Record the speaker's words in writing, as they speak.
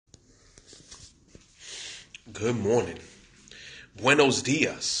Good morning. Buenos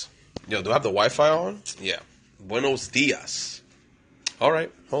dias. Yo, do I have the Wi-Fi on? Yeah. Buenos dias. All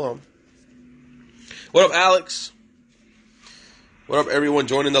right, hold on. What up, Alex? What up, everyone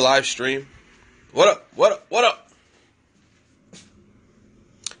joining the live stream? What up? What up? What up?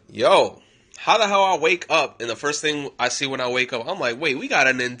 Yo, how the hell I wake up and the first thing I see when I wake up, I'm like, wait, we got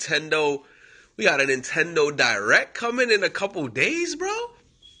a Nintendo Direct coming in a couple days, bro?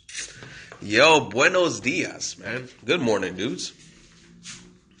 Yo, buenos dias, man. Good morning, dudes.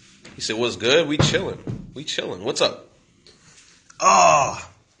 He said, what's good? We chilling. What's up? Oh,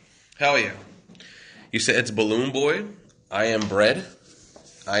 hell yeah. You said it's Balloon Boy. I am bread.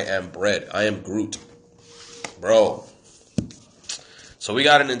 I am Groot. Bro. So we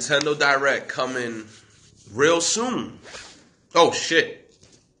got a Nintendo Direct coming real soon. Oh, shit.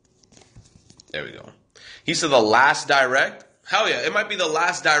 There we go. He said the last Direct. Hell yeah, it might be the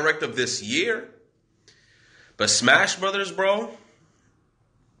last Direct of this year. But Smash Brothers, bro,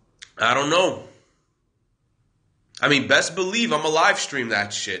 I don't know. I mean, best believe I'm going to live stream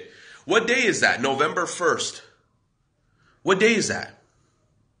that shit. What day is that? November 1st. What day is that?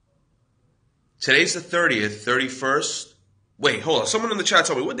 Today's the 30th, 31st. Wait, hold on. Someone in the chat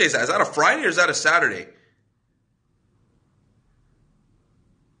tell me, what day is that? Is that a Friday or is that a Saturday?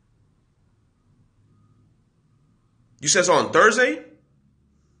 You said it's on Thursday?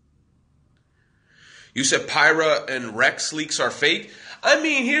 You said Pyra and Rex leaks are fake? I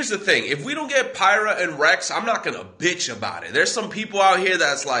mean, here's the thing. If we don't get Pyra and Rex, I'm not going to bitch about it. There's some people out here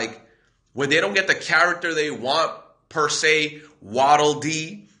that's like, when they don't get the character they want, per se, Waddle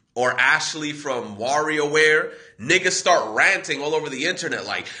Dee or Ashley from WarioWare, niggas start ranting all over the internet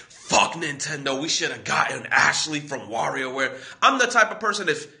like, fuck Nintendo, we should have gotten Ashley from WarioWare. I'm the type of person,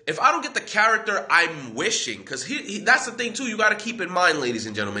 if I don't get the character I'm wishing, because that's the thing too, you got to keep in mind, ladies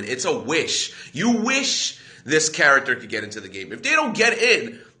and gentlemen, it's a wish. You wish this character could get into the game. If they don't get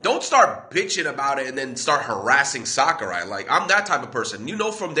in, don't start bitching about it and then start harassing Sakurai. Like, I'm that type of person. You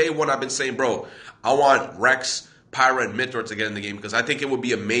know, from day one, I've been saying, bro, I want Rex, Pyra, and Mythor to get in the game because I think it would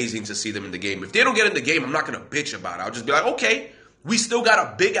be amazing to see them in the game. If they don't get in the game, I'm not going to bitch about it. I'll just be like, okay, we still got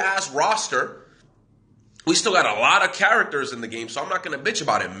a big-ass roster. We still got a lot of characters in the game, so I'm not going to bitch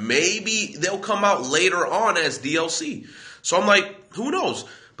about it. Maybe they'll come out later on as DLC. So I'm like, who knows?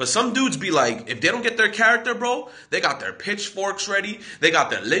 But some dudes be like, if they don't get their character, bro, they got their pitchforks ready. They got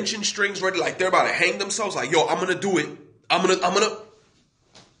their lynching strings ready. Like, they're about to hang themselves. Like, yo, I'm going to do it. I'll be like,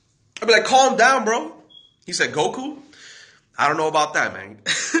 calm down, bro. He said, Goku? I don't know about that, man.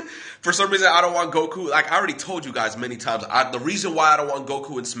 For some reason, I don't want Goku. Like, I already told you guys many times. The reason why I don't want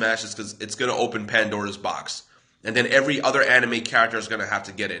Goku in Smash is because it's going to open Pandora's box. And then every other anime character is going to have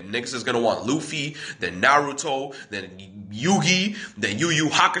to get it. Niggas is going to want Luffy, then Naruto, then Yugi, then Yu Yu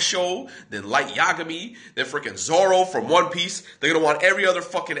Hakusho, then Light Yagami, then freaking Zoro from One Piece. They're going to want every other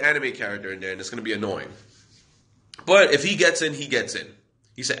fucking anime character in there, and it's going to be annoying. But if he gets in, he gets in.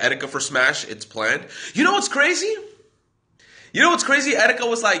 He said Etika for Smash, it's planned. You know what's crazy? Etika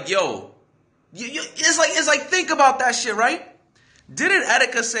was like, yo, it's like, think about that shit, right? Didn't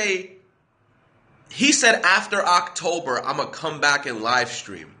Etika say, he said after October, I'm going to come back and live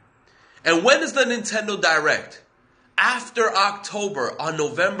stream. And when is the Nintendo Direct? After October, on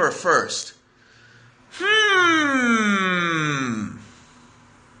November 1st.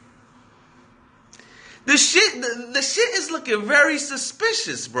 The shit is looking very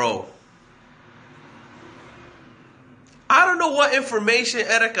suspicious, bro. I don't know what information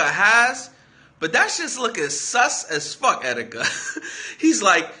Etika has, but that shit's looking sus as fuck, Etika. He's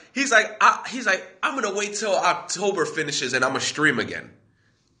like, I'm gonna wait till October finishes and I'm gonna stream again.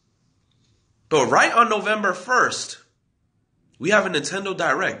 But right on November 1st, we have a Nintendo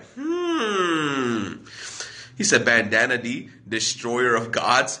Direct. He said Bandana D, Destroyer of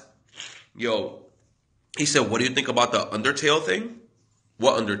Gods. Yo, he said, what do you think about the Undertale thing?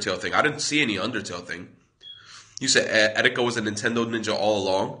 What Undertale thing? I didn't see any Undertale thing. You said Etika was a Nintendo ninja all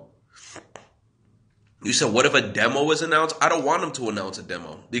along. You said, what if a demo is announced? I don't want them to announce a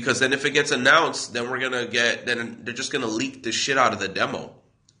demo. Because then if it gets announced, then they're just going to leak the shit out of the demo.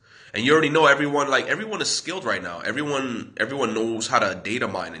 And you already know everyone is skilled right now. Everyone knows how to data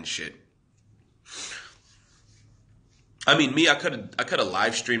mine and shit. I mean, me, I could have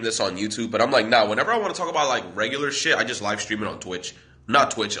live streamed this on YouTube, but I'm like, nah, whenever I want to talk about like regular shit, I just live stream it on Twitch.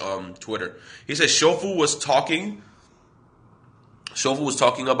 Not Twitch, Twitter. He says Shofu was talking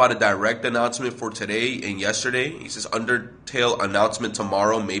about a Direct announcement for today and yesterday. He says Undertale announcement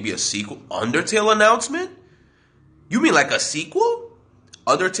tomorrow, maybe a sequel. Undertale announcement? You mean like a sequel?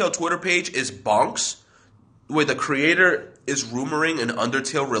 Undertale Twitter page is bonks, where the creator is rumoring an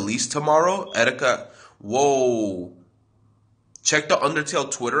Undertale release tomorrow. Etika Whoa. Check the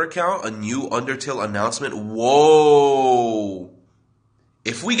Undertale Twitter account. A new Undertale announcement. Whoa.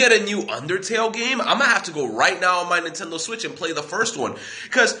 If we get a new Undertale game, I'm going to have to go right now on my Nintendo Switch and play the first one.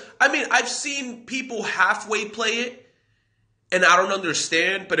 Because, I mean, I've seen people halfway play it, and I don't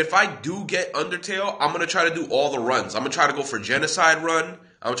understand. But if I do get Undertale, I'm going to try to do all the runs. I'm going to try to go for Genocide Run.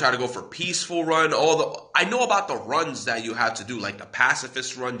 I'm going to try to go for Peaceful Run. I know about the runs that you have to do, like the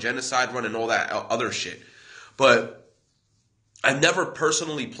Pacifist Run, Genocide Run, and all that other shit. But I've never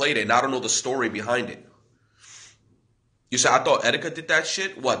personally played it, and I don't know the story behind it. You said, I thought Etika did that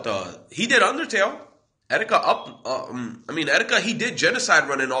shit? What, he did Undertale. Etika, he did Genocide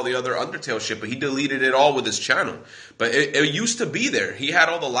Run and all the other Undertale shit, but he deleted it all with his channel. But it used to be there. He had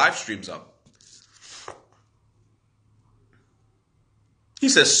all the live streams up. He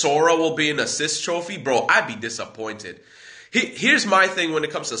says, Sora will be an assist trophy? Bro, I'd be disappointed. Here's my thing when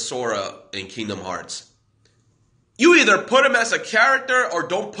it comes to Sora in Kingdom Hearts. You either put him as a character or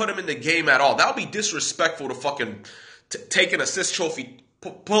don't put him in the game at all. That would be disrespectful to fucking take an assist trophy,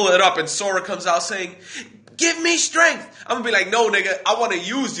 pull it up, and Sora comes out saying, give me strength. I'm going to be like, no, nigga, I want to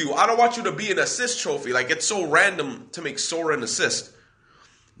use you. I don't want you to be an assist trophy. Like, it's so random to make Sora an assist.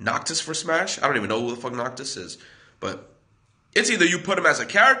 Noctis for Smash? I don't even know who the fuck Noctis is. But it's either you put him as a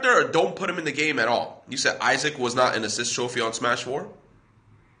character or don't put him in the game at all. You said Isaac was not an assist trophy on Smash 4?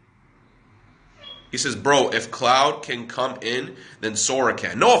 He says, bro, if Cloud can come in, then Sora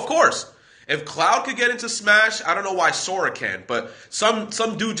can. No, of course. If Cloud could get into Smash, I don't know why Sora can't. But some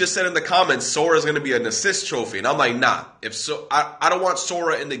dude just said in the comments, Sora's going to be an assist trophy. And I'm like, nah. I don't want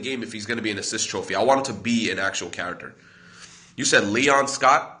Sora in the game if he's going to be an assist trophy. I want him to be an actual character. You said Leon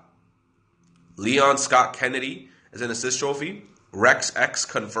Scott Kennedy is an assist trophy. Rex X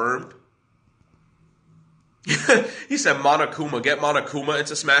confirmed. He said Monokuma. Get Monokuma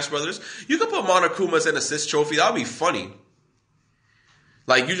into Smash Brothers. You could put Monokuma as an assist trophy. That would be funny.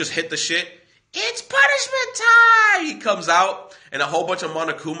 Like, you just hit the shit. It's punishment time! He comes out, and a whole bunch of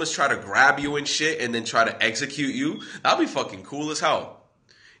Monokumas try to grab you and shit, and then try to execute you. That would be fucking cool as hell.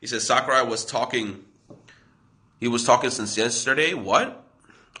 He said Sakurai was talking. He was talking since yesterday. What?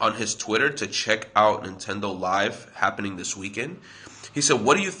 On his Twitter to check out Nintendo Live happening this weekend. He said,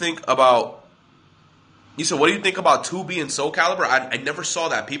 what do you think about 2B and Soul Calibur? I never saw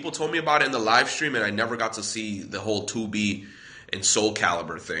that. People told me about it in the live stream, and I never got to see the whole 2B and Soul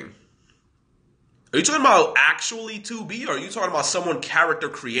Calibur thing. Are you talking about actually 2B, or are you talking about someone character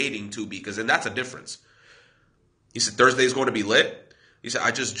creating 2B? Because then that's a difference. He said Thursday's going to be lit. He said,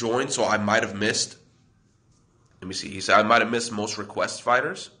 I just joined, so I might have missed. Let me see. He said, I might have missed most request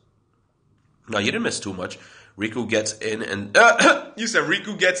fighters. No, you didn't miss too much. Riku gets in and you said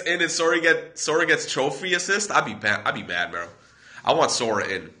Riku gets in and Sora gets trophy assist. I'd be mad, bro. I want Sora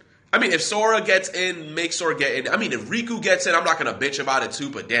in. I mean, if Sora gets in, make Sora get in. I mean, if Riku gets in, I'm not gonna bitch about it too.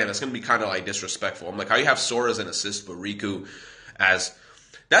 But damn, that's gonna be kind of like disrespectful. I'm like, how you have Sora as an assist, but Riku as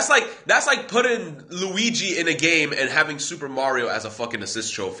that's like putting Luigi in a game and having Super Mario as a fucking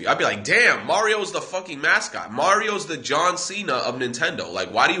assist trophy. I'd be like, damn, Mario's the fucking mascot. Mario's the John Cena of Nintendo.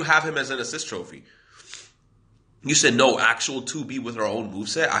 Like, why do you have him as an assist trophy? You said no, actual 2B with her own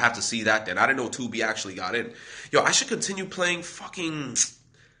moveset? I have to see that then. I didn't know 2B actually got in. Yo, I should continue playing fucking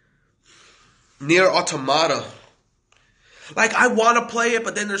Nier Automata. Like, I want to play it,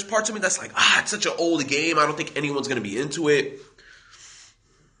 but then there's parts of me that's like, it's such an old game. I don't think anyone's going to be into it.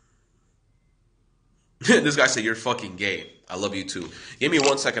 This guy said, you're fucking gay. I love you too. Give me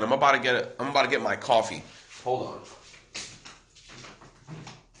 1 second. I'm about to get my coffee. Hold on.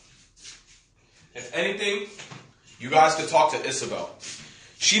 If anything, you guys could talk to Isabel.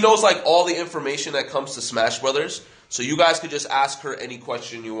 She knows like all the information that comes to Smash Brothers. So you guys could just ask her any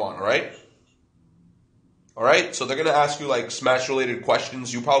question you want, alright? Alright? So they're going to ask you like Smash related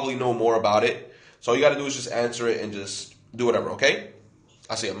questions. You probably know more about it. So all you got to do is just answer it and just do whatever, okay?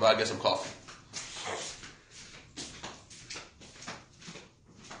 I'll see. I'm going to get some coffee.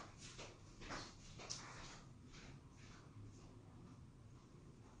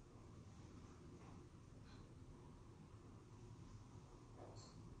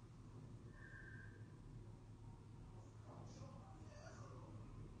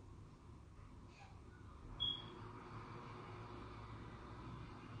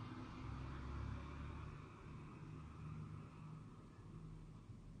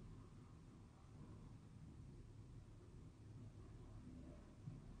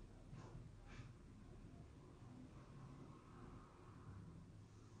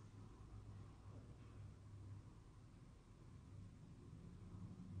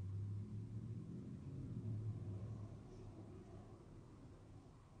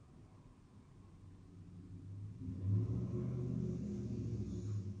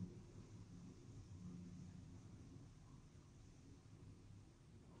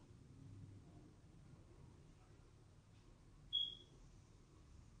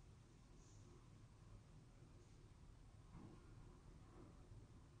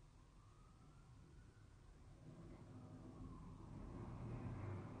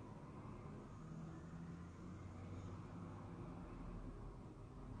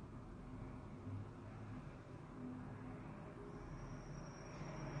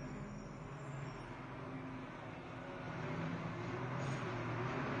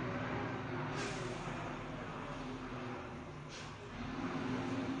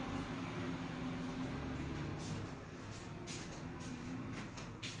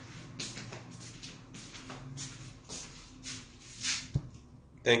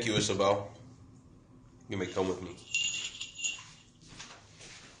 Thank you, Isabel. You may come with me.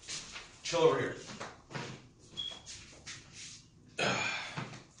 Chill over here.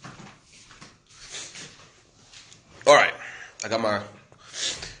 All right, I got my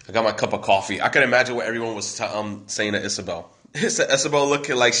cup of coffee. I can imagine what everyone was saying to Isabel. Isabel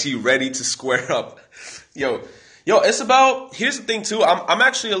looking like she ready to square up. Yo, Isabel. Here's the thing too. I'm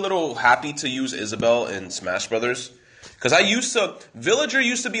actually a little happy to use Isabel in Smash Brothers because Villager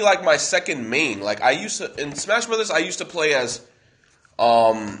used to be like my second main. Like in Smash Brothers, I used to play as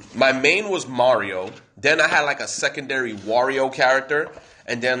my main was Mario. Then I had like a secondary Wario character,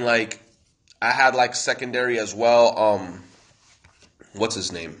 and then like I had like secondary as well. What's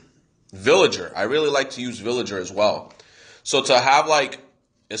his name? Villager. I really like to use Villager as well. So to have like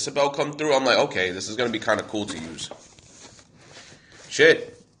Isabel come through, I'm like, okay, this is gonna be kind of cool to use.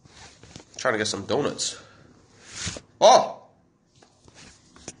 Shit, I'm trying to get some donuts. Oh,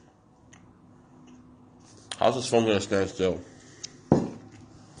 how's this phone gonna stand still? All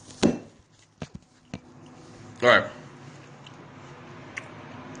right.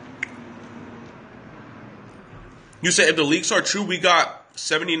 You said if the leaks are true, we got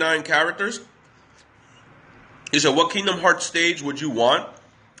 79 characters. You said, what Kingdom Hearts stage would you want?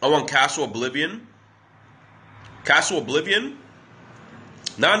 I want Castle Oblivion. Castle Oblivion?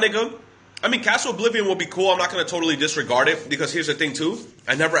 Nah, nigga. I mean, Castle Oblivion will be cool. I'm not going to totally disregard it. Because here's the thing, too.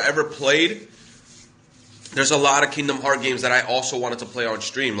 I never ever played. There's a lot of Kingdom Hearts games that I also wanted to play on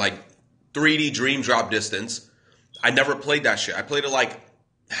stream. Like 3D Dream Drop Distance. I never played that shit. I played it like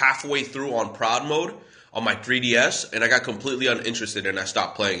halfway through on Proud Mode on my 3DS, and I got completely uninterested and I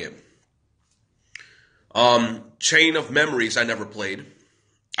stopped playing it. Chain of Memories, I never played.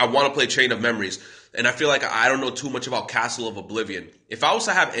 I want to play Chain of Memories, and I feel like I don't know too much about Castle of Oblivion. If I was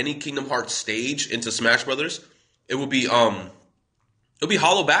to have any Kingdom Hearts stage into Smash Brothers, it would be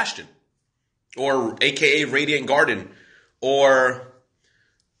Hollow Bastion, or AKA Radiant Garden, or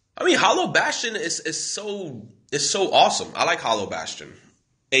I mean Hollow Bastion is so awesome. I like Hollow Bastion,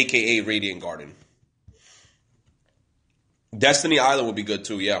 AKA Radiant Garden. Destiny Island would be good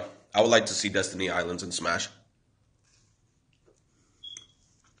too, yeah. I would like to see Destiny Islands in Smash.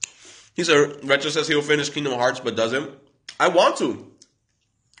 He said, Retro says he'll finish Kingdom Hearts but doesn't. I want to.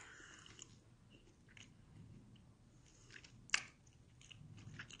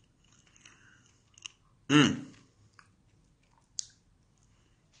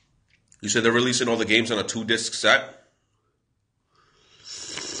 You said they're releasing all the games on a 2-disc set?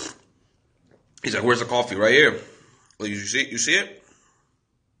 He's like, where's the coffee? Right here. Well, you see it?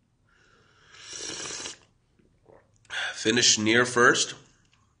 Finish Nier first.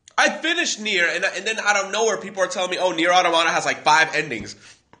 I finished Nier, and then out of nowhere, people are telling me, "Oh, Nier Automata has like 5 endings."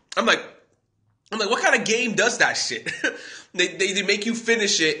 I'm like, what kind of game does that shit? they make you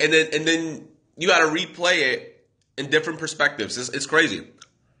finish it, and then you got to replay it in different perspectives. It's crazy.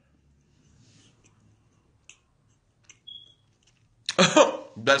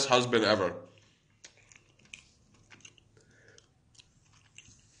 Best husband ever.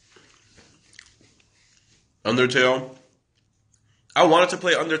 Undertale. I wanted to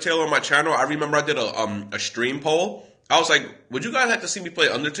play Undertale on my channel. I remember I did a stream poll. I was like, would you guys like to see me play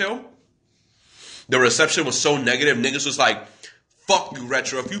Undertale? The reception was so negative. Niggas was like, fuck you,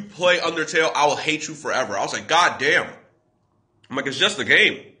 Retro. If you play Undertale, I will hate you forever. I was like, God damn. I'm like, it's just a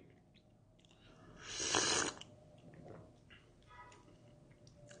game.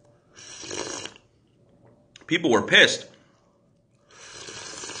 People were pissed.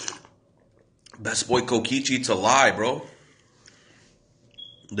 Best boy Kokichi to lie, bro.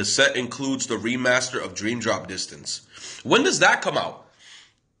 The set includes the remaster of Dream Drop Distance. When does that come out?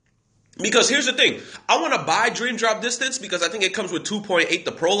 Because here's the thing. I want to buy Dream Drop Distance because I think it comes with 2.8,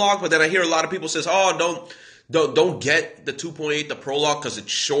 the prologue. But then I hear a lot of people says, oh, don't get the 2.8, the prologue, because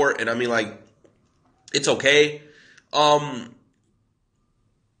it's short. And I mean, like, it's okay. And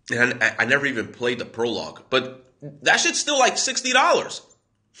I never even played the prologue. But that shit's still like $60.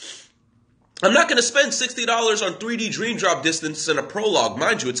 I'm not going to spend $60 on 3D Dream Drop Distance and a prologue.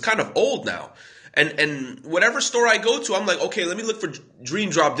 Mind you, it's kind of old now. And whatever store I go to, I'm like, okay, let me look for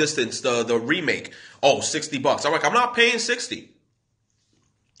Dream Drop Distance, the remake. Oh, $60. I'm like, I'm not paying $60.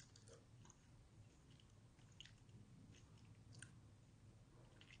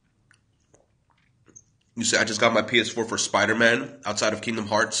 You said, I just got my PS4 for Spider-Man outside of Kingdom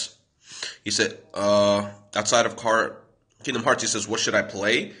Hearts. He said, outside of Kingdom Hearts, he says, what should I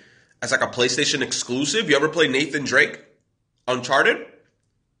play? As like a PlayStation exclusive. You ever play Nathan Drake? Uncharted?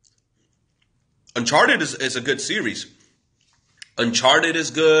 Uncharted is a good series. Uncharted is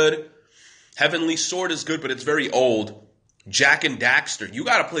good. Heavenly Sword is good, but it's very old. Jack and Daxter. You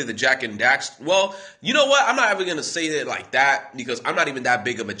got to play the Jack and Daxter. Well, you know what? I'm not even going to say it like that because I'm not even that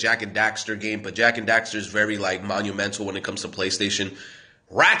big of a Jack and Daxter game, but Jack and Daxter is very like monumental when it comes to PlayStation.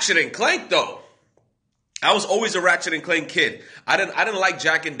 Ratchet and Clank though. I was always a Ratchet and Clank kid. I didn't like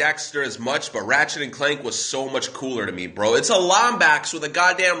Jack and Daxter as much, but Ratchet and Clank was so much cooler to me, bro. It's a Lombax with a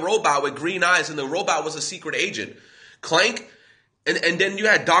goddamn robot with green eyes, and the robot was a secret agent. Clank, and then you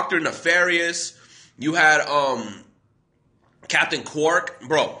had Dr. Nefarious. You had Captain Quark.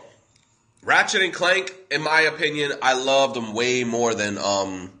 Bro, Ratchet and Clank, in my opinion, I love them way more than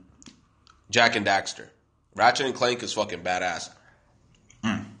Jack and Daxter. Ratchet and Clank is fucking badass.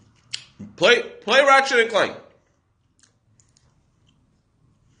 Play Ratchet and Clank.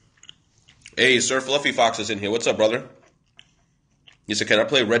 Hey, Sir Fluffy Fox is in here. What's up, brother? He said, can I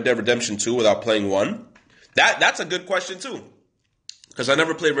play Red Dead Redemption 2 without playing 1? That's a good question, too. Because I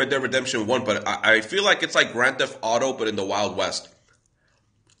never played Red Dead Redemption 1, but I feel like it's like Grand Theft Auto, but in the Wild West.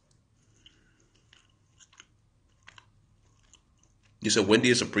 You said Wendy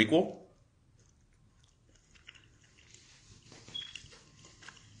is a prequel?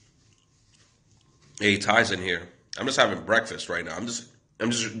 Hey, Ty's in here. I'm just having breakfast right now. I'm just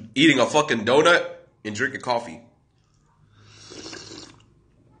eating a fucking donut and drinking coffee.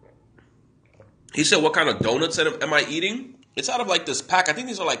 He said, what kind of donuts am I eating? It's out of like this pack. I think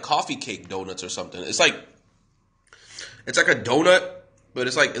these are like coffee cake donuts or something. It's like a donut, but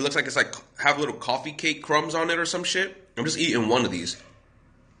it looks like it's like have little coffee cake crumbs on it or some shit. I'm just eating one of these.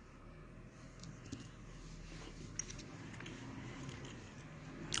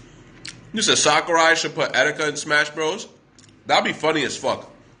 You said Sakurai should put Etika in Smash Bros. That'd be funny as fuck.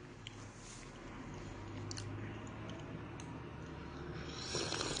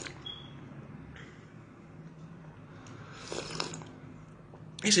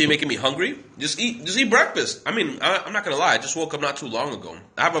 He said, you're making me hungry? Just eat breakfast. I mean, I'm not going to lie. I just woke up not too long ago.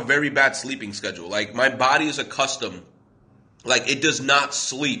 I have a very bad sleeping schedule. Like, my body is accustomed. Like, it does not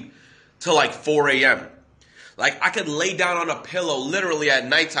sleep till like 4 a.m. Like, I could lay down on a pillow literally at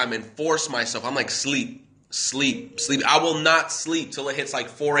nighttime and force myself. I'm like, sleep. I will not sleep till it hits like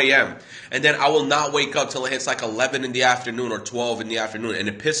 4 a.m. And then I will not wake up till it hits like 11 in the afternoon or 12 in the afternoon. And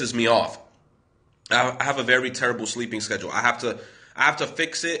it pisses me off. I have a very terrible sleeping schedule. I have to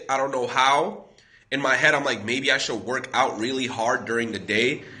fix it. I don't know how. In my head, I'm like, maybe I should work out really hard during the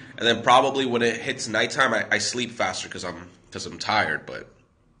day. And then probably when it hits nighttime, I sleep faster because I'm tired. But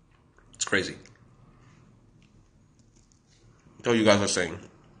it's crazy. That's what you guys are saying.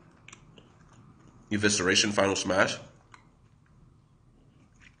 Evisceration Final Smash.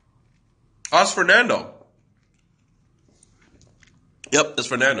 Oh, it's Fernando. Yep, it's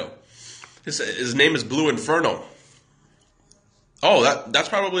Fernando. His name is Blue Inferno. Oh, that's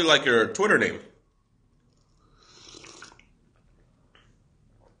probably like your Twitter name.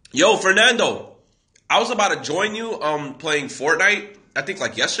 Yo, Fernando. I was about to join you playing Fortnite, I think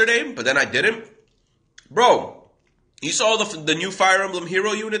like yesterday, but then I didn't. Bro, you saw the new Fire Emblem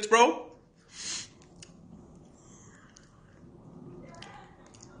Hero units, bro?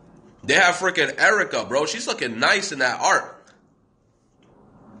 They have freaking Erica, bro. She's looking nice in that art.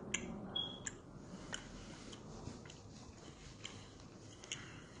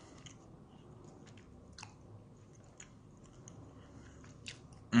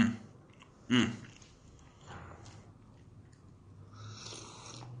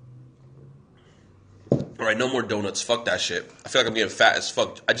 All right, no more donuts. Fuck that shit. I feel like I'm getting fat as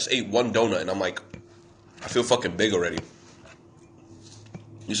fuck. I just ate one donut and I'm like, I feel fucking big already.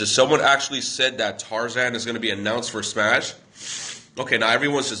 You said someone actually said that Tarzan is going to be announced for Smash. Okay, now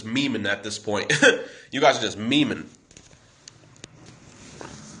everyone's just memeing at this point. You guys are just memeing.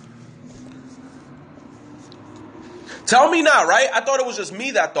 Tell me now, right? I thought it was just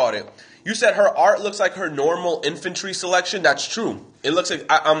me that thought it. You said her art looks like her normal infantry selection. That's true. It looks like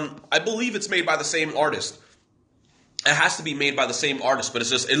I believe it's made by the same artist. It has to be made by the same artist, but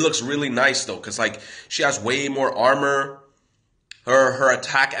it looks really nice though, because like she has way more armor. Her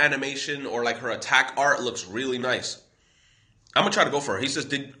attack animation or like her attack art looks really nice. I'm gonna try to go for her. He says,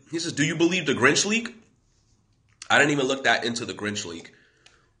 do you believe the Grinch leak? I didn't even look that into the Grinch leak.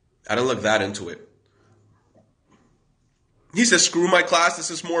 I didn't look that into it. He says, screw my class,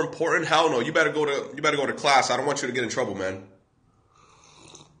 this is more important. Hell no, you better go to class. I don't want you to get in trouble, man.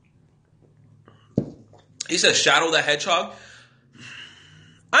 He says, Shadow the Hedgehog.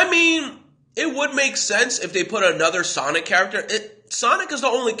 I mean, it would make sense if they put another Sonic character. Sonic is the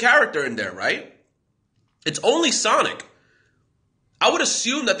only character in there, right? It's only Sonic. I would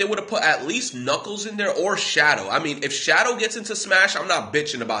assume that they would have put at least Knuckles in there or Shadow. I mean, if Shadow gets into Smash, I'm not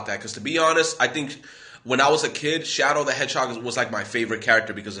bitching about that. Because to be honest, I think when I was a kid, Shadow the Hedgehog was like my favorite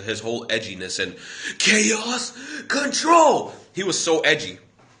character because of his whole edginess and chaos control. He was so edgy.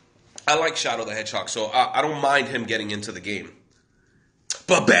 I like Shadow the Hedgehog, so I don't mind him getting into the game.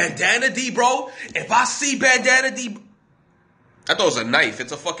 But Bandana D, bro, if I see Bandana D, I thought it was a knife.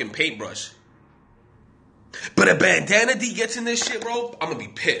 It's a fucking paintbrush. But if Bandana D gets in this shit, bro, I'm gonna be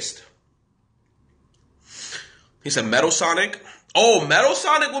pissed. He said Metal Sonic. Oh, Metal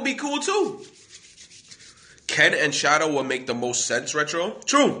Sonic will be cool too. Ken and Shadow will make the most sense, Retro.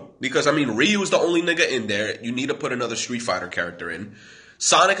 True. Because, I mean, Ryu is the only nigga in there. You need to put another Street Fighter character in.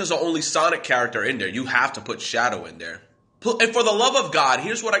 Sonic is the only Sonic character in there. You have to put Shadow in there. And for the love of God,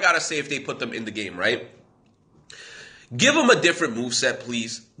 here's what I gotta say if they put them in the game, right? Give them a different moveset,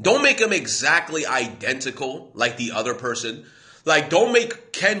 please. Don't make them exactly identical like the other person. Like, don't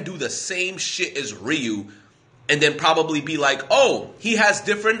make Ken do the same shit as Ryu and then probably be like, oh, he has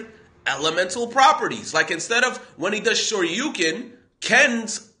different elemental properties. Like, instead of when he does Shoryuken,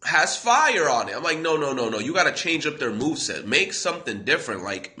 Ken's has fire on it. I'm like, no. You gotta change up their moveset. Make something different.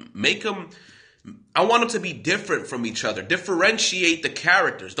 Like, make them... I want them to be different from each other. Differentiate the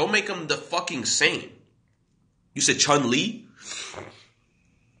characters. Don't make them the fucking same. You said Chun-Li?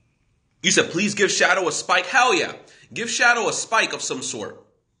 You said, please give Shadow a spike? Hell yeah. Give Shadow a spike of some sort.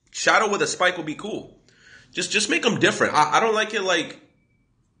 Shadow with a spike will be cool. Just make them different. I don't like it like,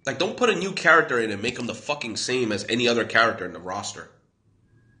 don't put a new character in and make them the fucking same as any other character in the roster.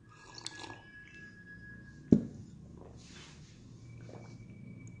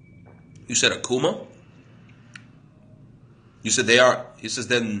 You said Akuma? You said they are... He says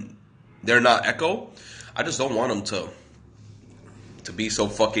then they're not Echo? I just don't want them to be so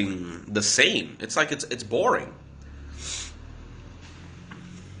fucking the same. It's like it's boring.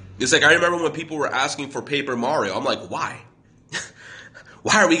 It's like I remember when people were asking for Paper Mario. I'm like, why?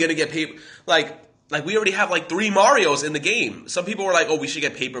 Why are we gonna get Paper? Like we already have like 3 Marios in the game. Some people were like, oh, we should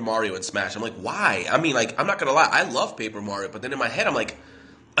get Paper Mario and Smash. I'm like, why? I mean, like, I'm not gonna lie, I love Paper Mario, but then in my head I'm like,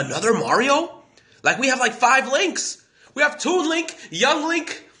 another Mario? Like, we have like 5 Links. We have Toon Link, Young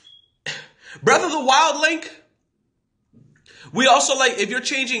Link, Breath of the Wild Link. We also, like, if you're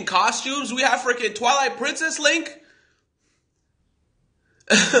changing costumes, we have freaking Twilight Princess Link.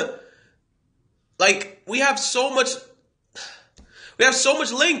 Like, we have so much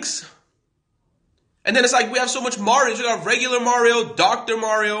Links. And then it's like we have so much Mario. We got regular Mario, Dr.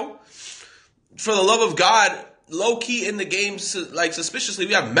 Mario. For the love of God, low-key in the game, like, suspiciously,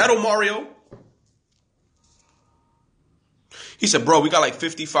 we have Metal Mario. He said, bro, we got like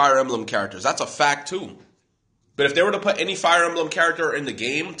 50 Fire Emblem characters. That's a fact, too. But if they were to put any Fire Emblem character in the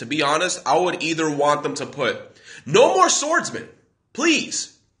game, to be honest, I would either want them to put no more swordsmen.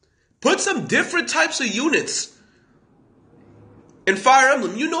 Please. Put some different types of units in Fire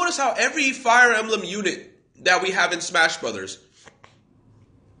Emblem. You notice how every Fire Emblem unit that we have in Smash Brothers,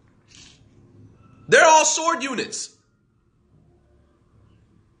 they're all sword units.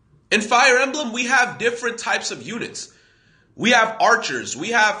 In Fire Emblem, we have different types of units. We have archers. We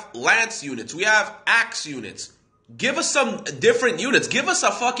have lance units. We have axe units. Give us some different units. Give us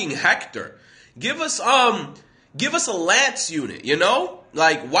a fucking Hector. Give us a lance unit, you know?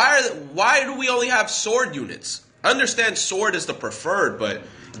 Like, why do we only have sword units? I understand sword is the preferred, but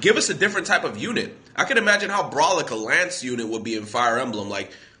give us a different type of unit. I can imagine how brolic a lance unit would be in Fire Emblem.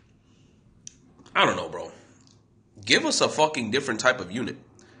 Like, I don't know, bro. Give us a fucking different type of unit.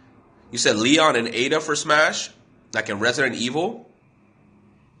 You said Leon and Ada for Smash? Like in Resident Evil?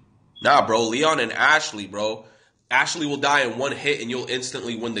 Nah, bro. Leon and Ashley, bro. Ashley will die in one hit and you'll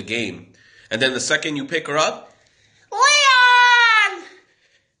instantly win the game. And then the second you pick her up, Leon!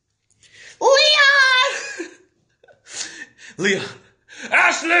 Leon! Leon!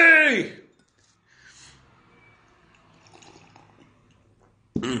 Ashley!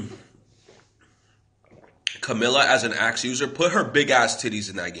 Camilla as an axe user. Put her big ass titties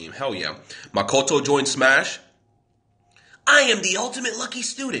in that game. Hell yeah. Makoto joined Smash. I am the ultimate lucky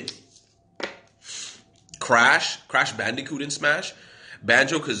student. Crash Bandicoot in Smash.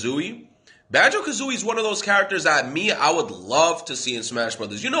 Banjo-Kazooie. Banjo-Kazooie is one of those characters that I would love to see in Smash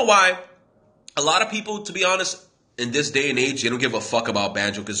Brothers. You know why? A lot of people, to be honest, in this day and age, they don't give a fuck about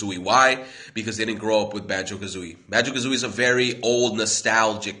Banjo-Kazooie. Why? Because they didn't grow up with Banjo-Kazooie. Banjo-Kazooie is a very old,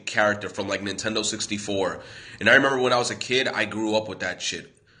 nostalgic character from like Nintendo 64. And I remember when I was a kid, I grew up with that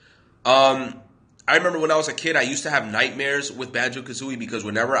shit. I remember when I was a kid, I used to have nightmares with Banjo-Kazooie because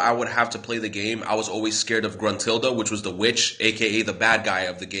whenever I would have to play the game, I was always scared of Gruntilda, which was the witch, aka the bad guy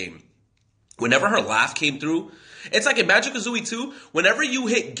of the game. Whenever her laugh came through, It's like in Banjo-Kazooie 2, whenever you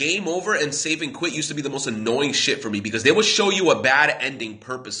hit game over and save and quit used to be the most annoying shit for me because they would show you a bad ending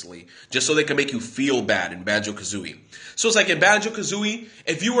purposely just so they can make you feel bad in Banjo-Kazooie. So it's like in Banjo-Kazooie,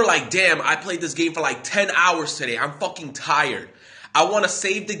 if you were like, damn, I played this game for like 10 hours today. I'm fucking tired. I want to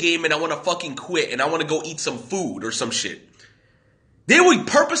save the game and I want to fucking quit and I want to go eat some food or some shit. They would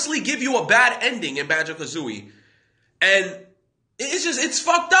purposely give you a bad ending in Banjo-Kazooie. And it's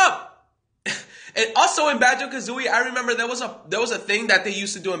fucked up. And also in Banjo-Kazooie, I remember there was a thing that they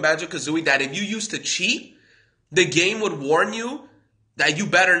used to do in Banjo-Kazooie that if you used to cheat, the game would warn you that you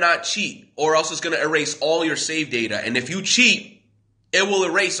better not cheat or else it's going to erase all your save data. And if you cheat, it will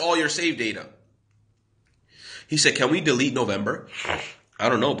erase all your save data. He said, can we delete November? I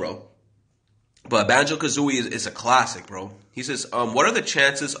don't know, bro. But Banjo-Kazooie is a classic, bro. He says, what are the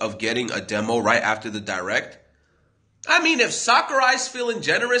chances of getting a demo right after the direct? I mean, if Sakurai's feeling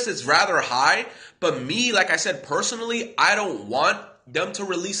generous, it's rather high. But me, like I said, personally, I don't want them to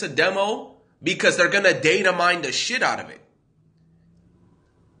release a demo because they're going to data mine the shit out of it.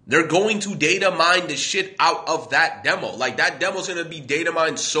 They're going to data mine the shit out of that demo. Like, that demo's going to be data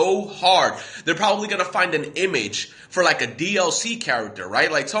mined so hard. They're probably going to find an image for like a DLC character,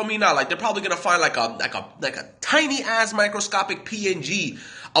 right? Like, tell me now, like, they're probably going to find like a tiny ass microscopic PNG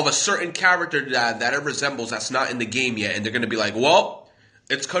of a certain character that it resembles that's not in the game yet. And they're going to be like, well,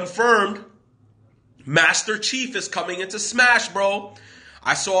 it's confirmed. Master Chief is coming into Smash, bro.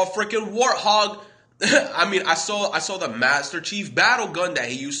 I saw a freaking Warthog. I mean, I saw the Master Chief battle gun that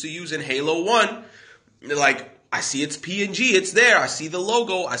he used to use in Halo 1. Like, I see its PNG. It's there. I see the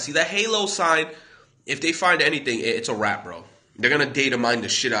logo. I see the Halo sign. If they find anything, it's a wrap, bro. They're going to data mine the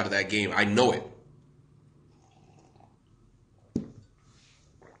shit out of that game. I know it.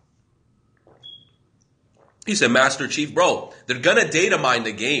 He said, Master Chief, bro, they're going to data mine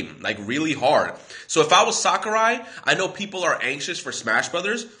the game, like, really hard. So if I was Sakurai, I know people are anxious for Smash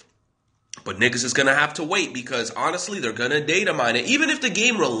Brothers, but niggas is going to have to wait because, honestly, they're going to data mine it. Even if the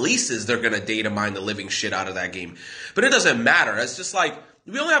game releases, they're going to data mine the living shit out of that game. But it doesn't matter. It's just like,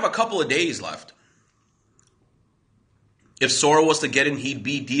 we only have a couple of days left. If Sora was to get in, he'd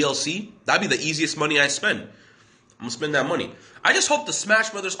be DLC. That'd be the easiest money I spend. I'm going to spend that money. I just hope the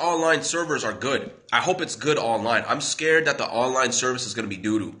Smash Brothers online servers are good. I hope it's good online. I'm scared that the online service is going to be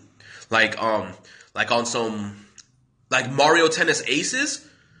doo-doo. Like on some, like Mario Tennis Aces.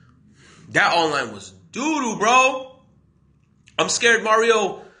 That online was doo-doo, bro. I'm scared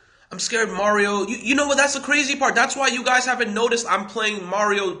Mario. You know what? That's the crazy part. That's why you guys haven't noticed I'm playing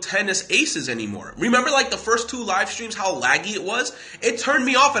Mario Tennis Aces anymore. Remember like the first 2 live streams, how laggy it was? It turned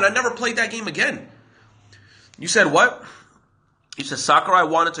me off and I never played that game again. You said what? You said Sakurai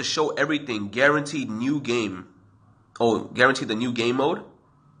wanted to show everything. Guaranteed new game. Oh, guaranteed the new game mode?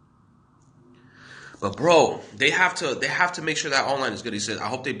 But bro, they have to make sure that online is good. He said, I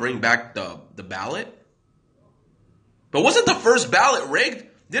hope they bring back the ballot. But wasn't the first ballot rigged?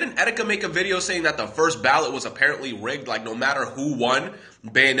 Didn't Etika make a video saying that the first ballot was apparently rigged? Like no matter who won,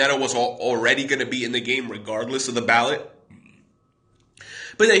 Bayonetta was already going to be in the game regardless of the ballot.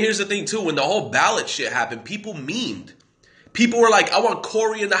 But then here's the thing too. When the whole ballot shit happened, people memed. People were like, I want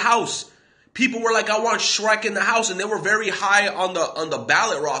Corey in the house. People were like, I want Shrek in the house. And they were very high on the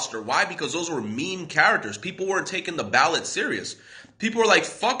ballot roster. Why? Because those were meme characters. People weren't taking the ballot serious. People were like,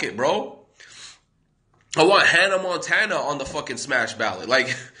 fuck it, bro. I want Hannah Montana on the fucking Smash ballot.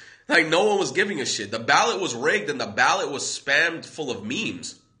 Like no one was giving a shit. The ballot was rigged and the ballot was spammed full of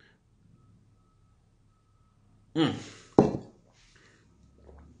memes.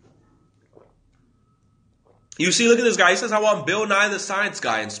 You see, look at this guy. He says, I want Bill Nye the Science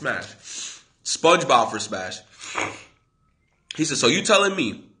Guy in Smash. SpongeBob for Smash. He says, so you telling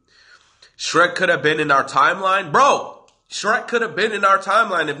me Shrek could have been in our timeline? Bro, Shrek could have been in our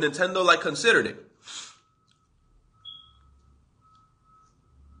timeline if Nintendo, like, considered it.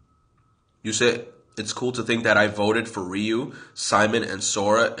 You said, it's cool to think that I voted for Ryu, Simon, and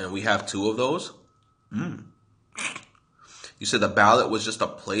Sora, and we have 2 of those? You said the ballot was just a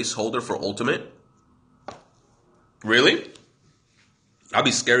placeholder for Ultimate? Really? I'll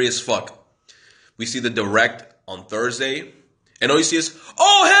be scary as fuck. We see the direct on Thursday, and all you see is,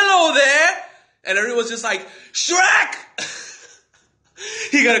 oh, hello there! And everyone's just like, Shrek!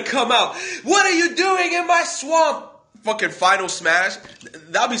 He gonna come out. What are you doing in my swamp? Fucking Final Smash.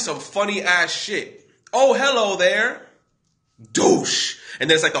 That'll be some funny ass shit. Oh, hello there. Douche. And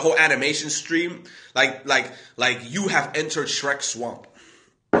there's like the whole animation stream. Like you have entered Shrek's swamp.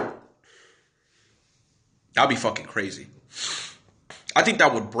 That'd be fucking crazy. I think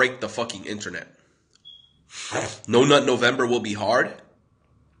that would break the fucking internet. No Nut November will be hard.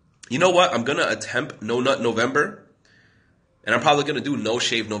 You know what? I'm going to attempt No Nut November. And I'm probably going to do No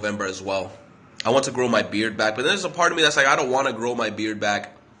Shave November as well. I want to grow my beard back. But there's a part of me that's like, I don't want to grow my beard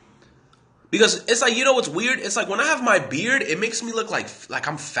back. Because it's like, you know what's weird? It's like when I have my beard, it makes me look like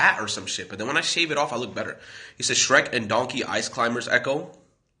I'm fat or some shit. But then when I shave it off, I look better. He says Shrek and Donkey Ice Climbers Echo.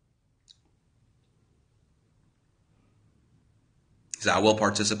 He said, I will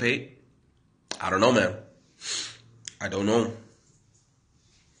participate. I don't know, man. I don't know.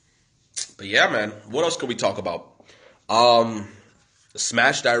 But yeah, man. What else could we talk about?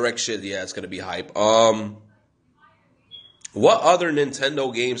 Smash Direct shit. Yeah, it's going to be hype. What other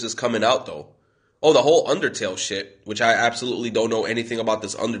Nintendo games is coming out, though? Oh, the whole Undertale shit, which I absolutely don't know anything about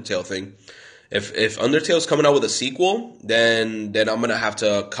this Undertale thing. If Undertale's coming out with a sequel, then I'm going to have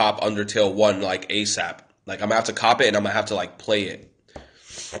to cop Undertale 1, like, ASAP. Like, I'm going to have to cop it, and I'm going to have to, like, play it.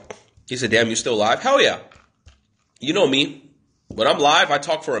 He said, damn, you still live? Hell yeah. You know me. When I'm live, I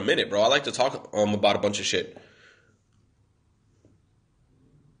talk for a minute, bro. I like to talk about a bunch of shit.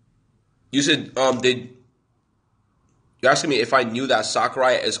 You said, you're asking me if I knew that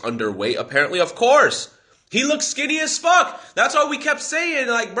Sakurai is underweight. Apparently, of course. He looks skinny as fuck. That's why we kept saying,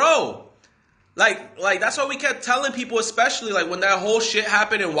 like, bro. Like that's why we kept telling people, especially, like, when that whole shit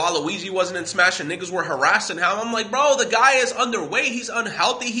happened and Waluigi wasn't in Smash and niggas were harassing him. I'm like, bro, the guy is underweight. He's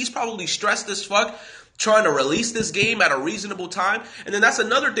unhealthy. He's probably stressed as fuck trying to release this game at a reasonable time. And then that's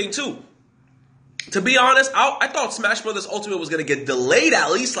another thing, too. To be honest, I thought Smash Bros. Ultimate was going to get delayed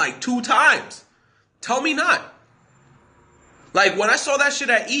at least, like, 2 times. Tell me not. Like, when I saw that shit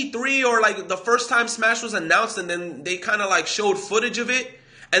at E3 or, like, the first time Smash was announced and then they kind of, like, showed footage of it.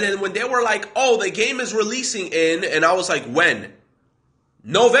 And then when they were like, oh, the game is releasing in, and I was like, when?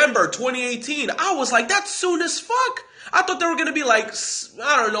 November 2018. I was like, that's soon as fuck. I thought they were going to be like,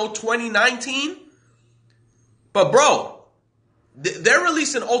 I don't know, 2019. But, bro, they're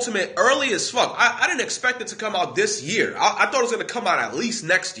releasing Ultimate early as fuck. I didn't expect it to come out this year. I thought it was going to come out at least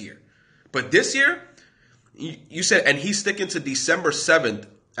next year. But this year... You said, and he's sticking to December 7th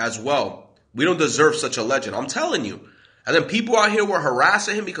as well. We don't deserve such a legend. I'm telling you. And then people out here were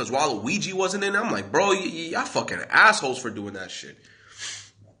harassing him because Waluigi wasn't in. I'm like, bro, y'all fucking assholes for doing that shit.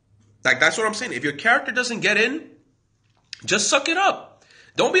 Like, that's what I'm saying. If your character doesn't get in, just suck it up.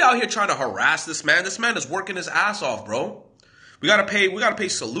 Don't be out here trying to harass this man. This man is working his ass off, bro. We gotta pay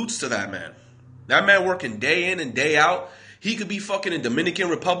salutes to that man. That man working day in and day out. He could be fucking in Dominican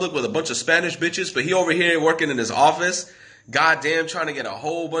Republic with a bunch of Spanish bitches, but he over here working in his office, goddamn, trying to get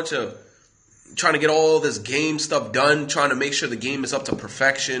all this game stuff done, trying to make sure the game is up to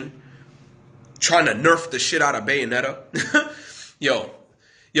perfection, trying to nerf the shit out of Bayonetta. Yo,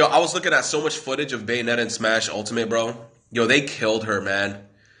 I was looking at so much footage of Bayonetta and Smash Ultimate, bro. Yo, they killed her, man.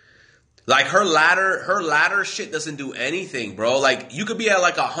 Like, her ladder shit doesn't do anything, bro. Like, you could be at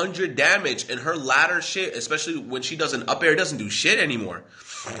like 100 damage, and her ladder shit, especially when she does an up air, doesn't do shit anymore.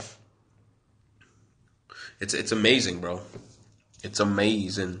 It's amazing, bro. It's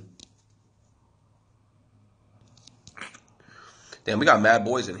amazing. Damn, we got mad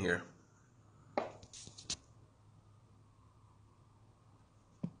boys in here.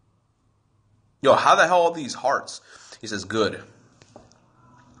 Yo, how the hell are these hearts? He says, good.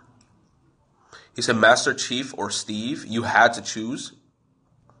 He said, Master Chief or Steve, you had to choose.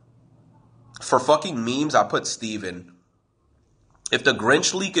 For fucking memes, I put Steve in. If the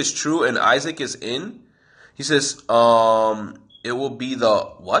Grinch leak is true and Isaac is in, he says, it will be the,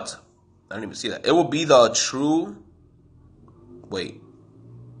 what? I didn't even see that. It will be the true, wait.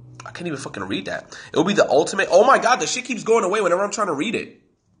 I can't even fucking read that. It will be the ultimate, oh my god, the shit keeps going away whenever I'm trying to read it.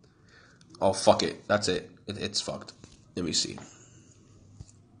 Oh, fuck it. That's it. It's fucked. Let me see.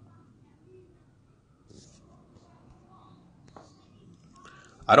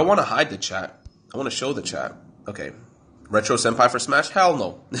 I don't want to hide the chat. I want to show the chat. Okay. Retro Senpai for Smash? Hell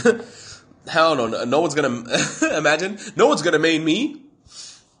no. Hell no. No one's going to... Imagine. No one's going to main me.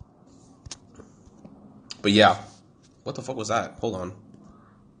 But yeah. What the fuck was that? Hold on.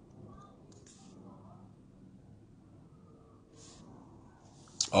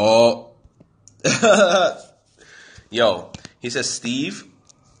 Oh. Yo. He says Steve.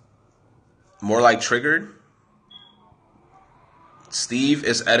 More like Triggered. Steve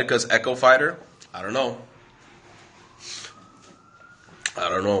is Etika's Echo Fighter? I don't know.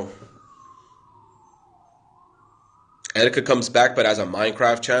 Etika comes back, but as a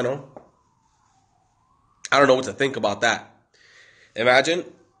Minecraft channel. I don't know what to think about that. Imagine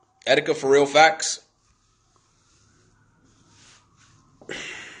Etika for real facts.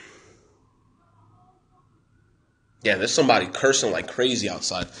 Yeah, there's somebody cursing like crazy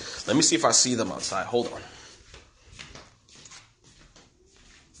outside. Let me see if I see them outside. Hold on.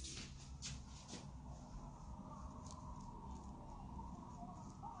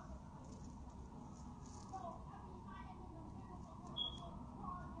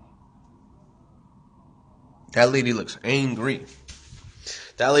 That lady looks angry.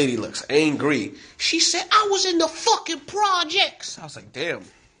 That lady looks angry. She said, I was in the fucking projects. I was like, damn.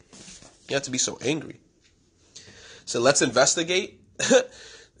 You have to be so angry. So let's investigate.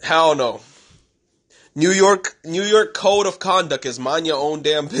 Hell no. New York Code of Conduct is mind your own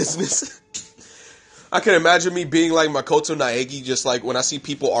damn business. I can imagine me being like Makoto Naegi, just like when I see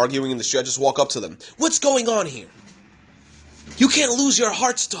people arguing in the street, I just walk up to them. What's going on here? You can't lose your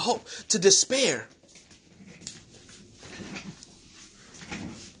hearts to hope, to despair.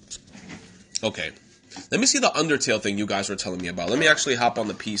 Okay. Let me see the Undertale thing you guys were telling me about. Let me actually hop on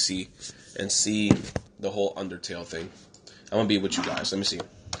the PC and see the whole Undertale thing. I'm going to be with you guys. Let me see.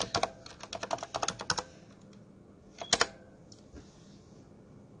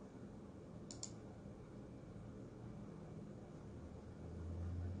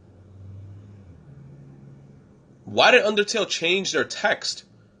 Why did Undertale change their text?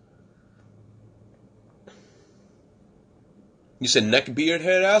 You said neck beard,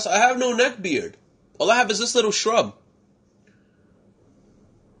 head ass? I have no neck beard. All I have is this little shrub.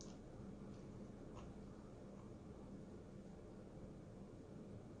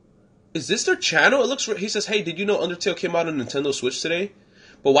 Is this their channel? It looks. He says, "Hey, did you know Undertale came out on Nintendo Switch today?"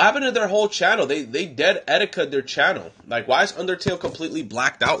 But what happened to their whole channel? They dead etiquette their channel. Like, why is Undertale completely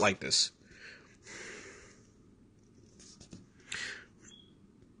blacked out like this?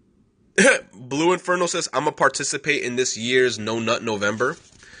 Blue Inferno says, I'm going to participate in this year's No Nut November.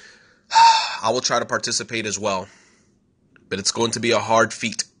 I will try to participate as well. But it's going to be a hard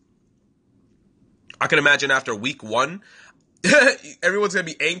feat. I can imagine after week 1, everyone's going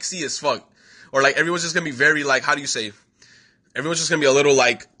to be angsty as fuck. Or like everyone's just going to be very like, how do you say? Everyone's just going to be a little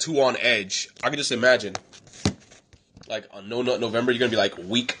like too on edge. I can just imagine. Like on No Nut November, you're going to be like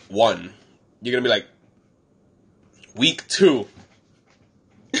week 1. You're going to be like week 2.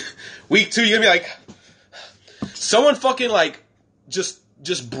 Week 2, you're going to be like, someone fucking like just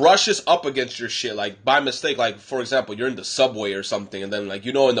brushes up against your shit, like by mistake. Like, for example, you're in the subway or something, and then like,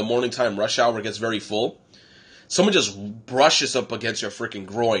 you know, in the morning time rush hour it gets very full. Someone just brushes up against your freaking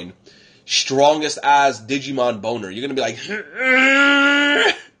groin. Strongest ass Digimon boner. You're going to be like,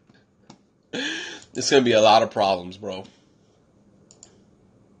 it's going to be a lot of problems, bro.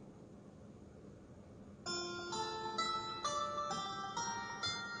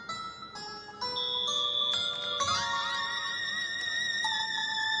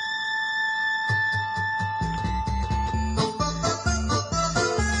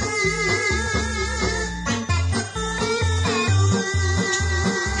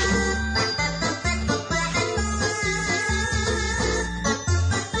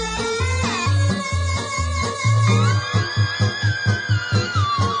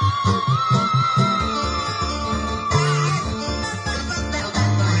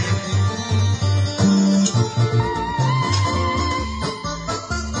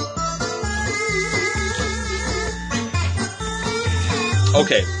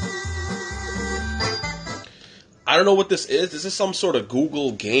 Okay. I don't know what this is. This is some sort of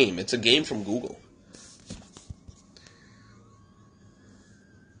Google game. It's a game from Google.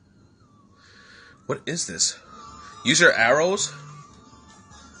 What is this? Use your arrows?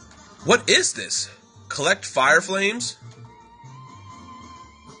 What is this? Collect fire flames?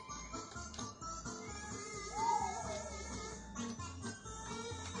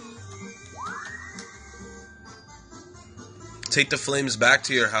 Take the flames back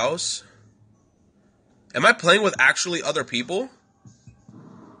to your house? Am I playing with actually other people?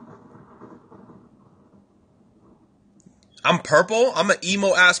 I'm purple? I'm an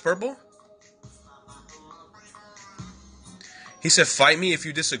emo-ass purple? He said, fight me if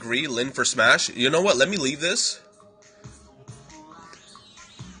you disagree. Lynn for Smash. You know what? Let me leave this.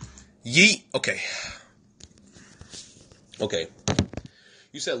 Yeet. Okay. Okay.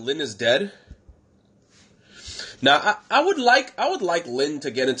 You said Lynn is dead? Now, I would like Lynn to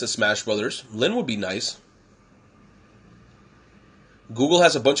get into Smash Brothers. Lynn would be nice. Google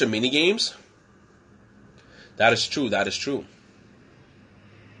has a bunch of mini games. That is true. That is true.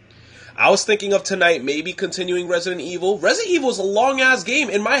 I was thinking of tonight maybe continuing Resident Evil. Resident Evil is a long-ass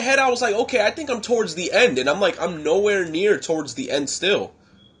game. In my head, I was like, okay, I think I'm towards the end. And I'm like, I'm nowhere near towards the end still.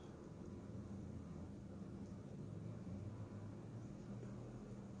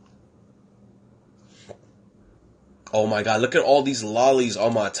 Oh my god, look at all these lollies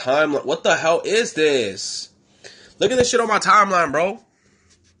on my timeline. What the hell is this? Look at this shit on my timeline, bro.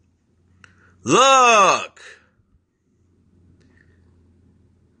 Look!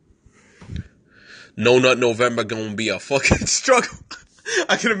 No Nut November gonna be a fucking struggle.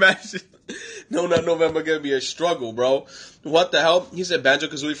 I can imagine. No Nut November gonna be a struggle, bro. What the hell? He said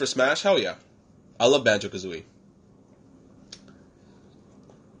Banjo-Kazooie for Smash? Hell yeah. I love Banjo-Kazooie.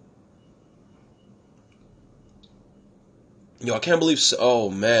 Yo, I can't believe...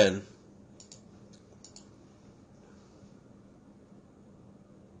 oh, man.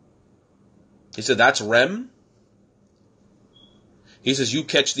 He said, that's Rem? He says, you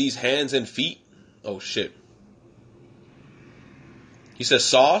catch these hands and feet? Oh, shit. He says,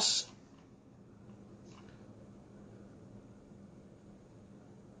 sauce?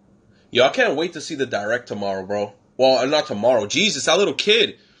 Yo, I can't wait to see the direct tomorrow, bro. Well, not tomorrow. Jesus, that little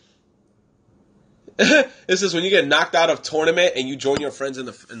kid. This is when you get knocked out of tournament and you join your friends in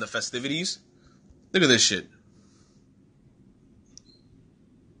the festivities. Look at this shit.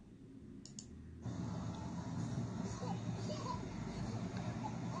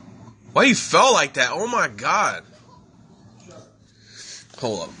 Why you fell like that? Oh my god.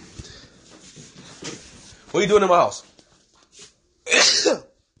 Hold up. What are you doing in my house?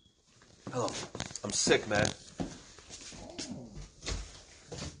 Hello. I'm sick, man.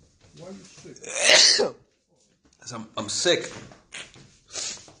 Why are you sick? I'm sick.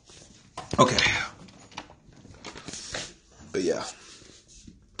 Okay. But yeah.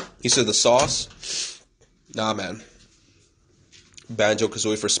 He said the sauce? Nah, man.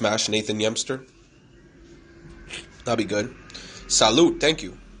 Banjo-Kazooie for Smash, Nathan Yemster. That'll be good. Salute, thank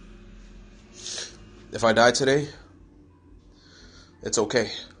you. If I die today, it's okay.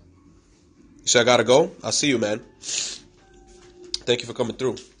 So I gotta go? I'll see you, man. Thank you for coming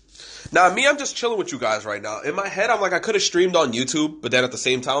through. Now, me, I'm just chilling with you guys right now. In my head, I'm like, I could have streamed on YouTube, but then at the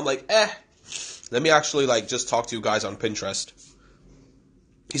same time, I'm like, let me actually, like, just talk to you guys on Pinterest.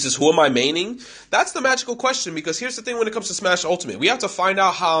 He says, who am I maining? That's the magical question, because here's the thing when it comes to Smash Ultimate. We have to find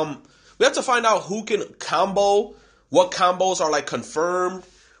out who can combo, what combos are, like, confirmed.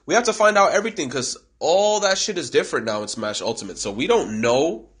 We have to find out everything, because all that shit is different now in Smash Ultimate. So we don't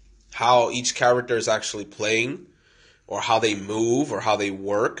know how each character is actually playing, or how they move, or how they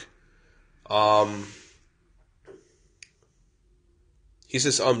work. He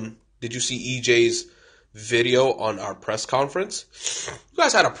says, did you see EJ's video on our press conference? You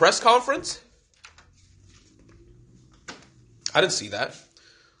guys had a press conference? I didn't see that.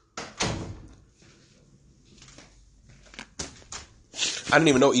 I didn't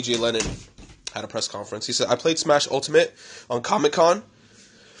even know EJ Lennon had a press conference. He said, I played Smash Ultimate on Comic-Con.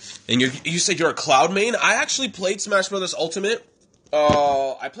 And you said you're a Cloud main? I actually played Smash Brothers Ultimate.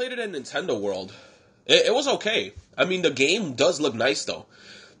 I played it in Nintendo World. It was okay. I mean, the game does look nice, though.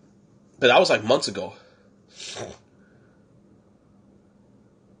 But that was like months ago.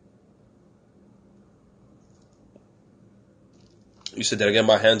 You said, did I get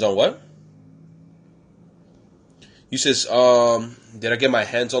my hands on what? You says, did I get my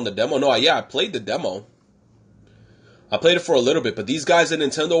hands on the demo? No, yeah, I played the demo. I played it for a little bit, but these guys in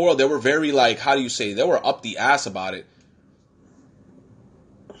Nintendo World, they were very, like, how do you say, they were up the ass about it.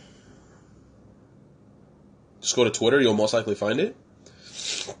 Just go to Twitter, you'll most likely find it.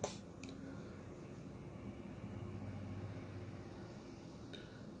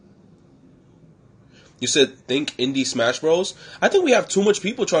 You said, think Indie Smash Bros? I think we have too much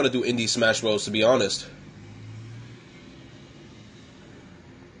people trying to do Indie Smash Bros, to be honest.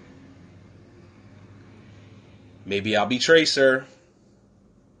 Maybe I'll be Tracer.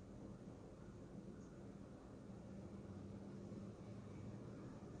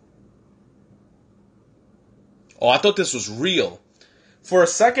 Oh, I thought this was real. For a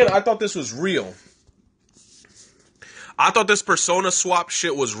second, I thought this was real. I thought this Persona swap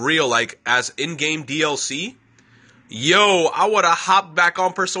shit was real, like, as in-game DLC. Yo, I would have hopped back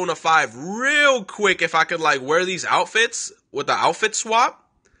on Persona 5 real quick if I could, like, wear these outfits with the outfit swap.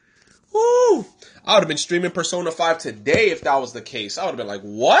 Woo! I would have been streaming Persona 5 today if that was the case. I would have been like,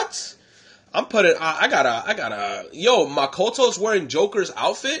 what? I gotta, yo, Makoto's wearing Joker's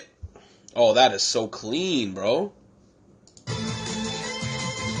outfit? Oh, that is so clean, bro.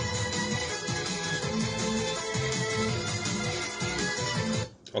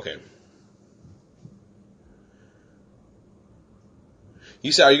 Okay.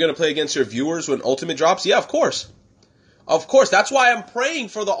 You said, are you going to play against your viewers when Ultimate drops? Yeah, of course. Of course. That's why I'm praying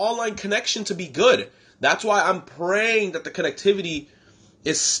for the online connection to be good. That's why I'm praying that the connectivity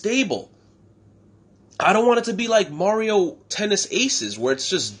is stable. I don't want it to be like Mario Tennis Aces where it's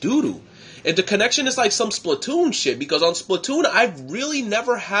just doo-doo. If the connection is like some Splatoon shit, because on Splatoon, I've really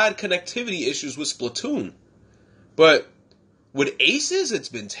never had connectivity issues with Splatoon. But with Aces, it's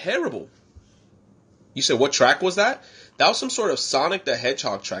been terrible. You said, what track was that? That was some sort of Sonic the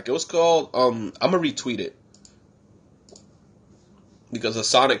Hedgehog track. It was called, I'm going to retweet it. Because the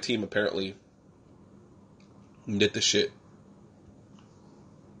Sonic team apparently did the shit.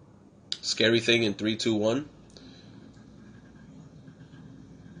 Scary thing in 3, 2, 1.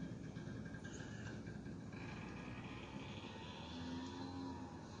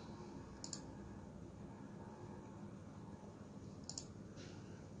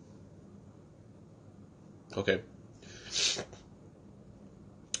 Okay.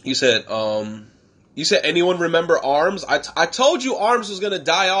 You said anyone remember ARMS? I told you ARMS was gonna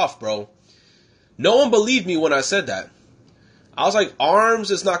die off, bro. No one believed me when I said that. I was like, ARMS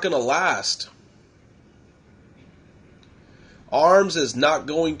is not gonna last. ARMS is not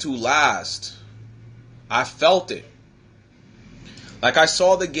going to last. I felt it. Like, I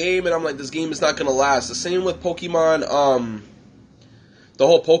saw the game and I'm like, this game is not gonna last. The same with Pokemon, the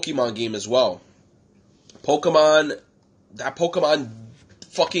whole Pokemon game as well. That Pokemon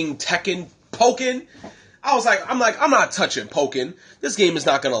fucking Tekken Pokken. I'm not touching Pokken. This game is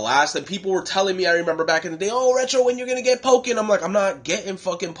not gonna last. And people were telling me, I remember back in the day, oh, Retro, when you're gonna get Pokken? I'm like, I'm not getting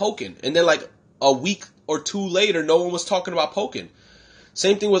fucking Pokken. And then like a week or two later, no one was talking about Pokken.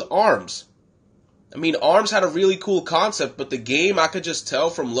 Same thing with ARMS. I mean, ARMS had a really cool concept, but the game, I could just tell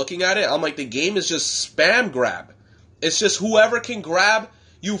from looking at it, I'm like, the game is just spam grab. It's just whoever can grab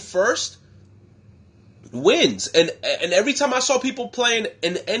you first wins. And every time I saw people playing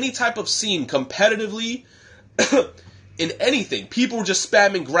in any type of scene competitively, in anything, people were just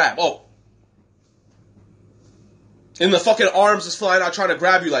spamming grab. Oh. And the fucking ARMS is flying out trying to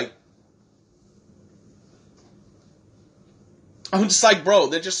grab you like. I'm just like, bro,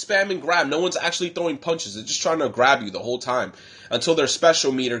 they're just spamming grab. No one's actually throwing punches. They're just trying to grab you the whole time until their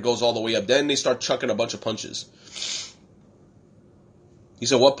special meter goes all the way up. Then they start chucking a bunch of punches. He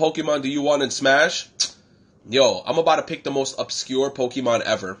said, what Pokemon do you want in Smash? Yo, I'm about to pick the most obscure Pokemon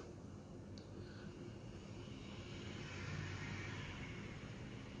ever.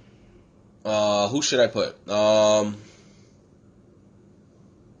 Who should I put? Put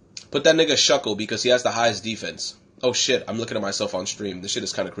that nigga Shuckle because he has the highest defense. Oh shit, I'm looking at myself on stream. This shit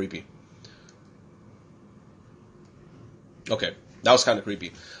is kind of creepy. Okay, that was kind of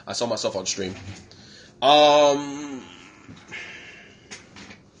creepy. I saw myself on stream.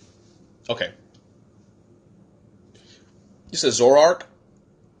 Okay. You said Zoroark?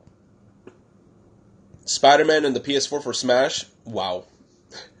 Spider-Man and the PS4 for Smash? Wow.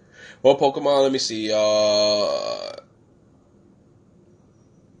 Well, Pokemon, let me see.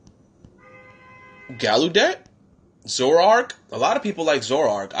 Gallaudet? Zoroark? A lot of people like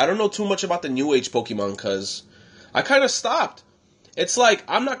Zoroark. I don't know too much about the New Age Pokemon because I kind of stopped. It's like,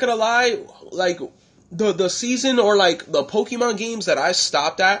 I'm not going to lie, like, the season or, like, the Pokemon games that I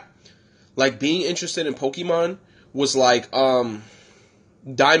stopped at, like, being interested in Pokemon was, like,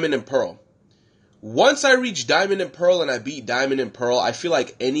 Diamond and Pearl. Once I reached Diamond and Pearl and I beat Diamond and Pearl, I feel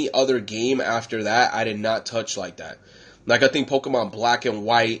like any other game after that, I did not touch like that. Like, I think Pokemon Black and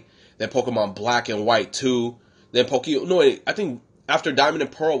White, then Pokemon Black and White 2, then I think after Diamond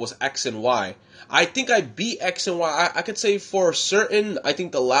and Pearl was X and Y. I think I beat X and Y. I could say for certain, I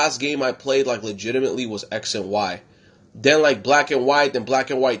think the last game I played, like, legitimately was X and Y. Then, like, Black and White, then Black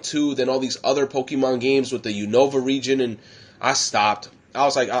and White 2, then all these other Pokemon games with the Unova region, and I stopped. I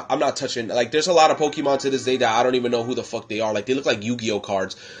was like, I'm not touching. Like, there's a lot of Pokemon to this day that I don't even know who the fuck they are. Like, they look like Yu-Gi-Oh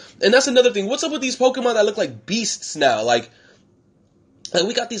cards. And that's another thing. What's up with these Pokemon that look like beasts now? Like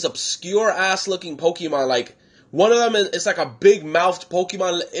we got these obscure-ass looking Pokemon, like, one of them is like a big-mouthed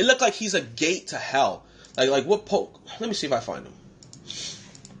Pokemon. It looked like he's a gate to hell. Like what Let me see if I find him.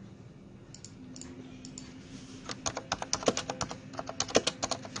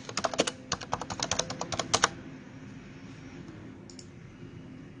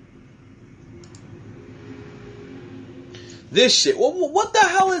 This shit. What the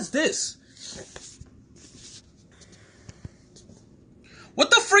hell is this? What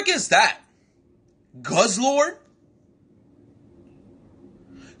the frick is that? Guzzlord?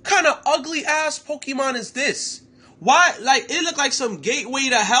 Kind of ugly ass Pokemon is this? Why? Like, it looked like some gateway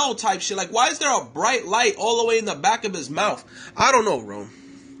to hell type shit. Like, why is there a bright light all the way in the back of his mouth? I don't know, bro.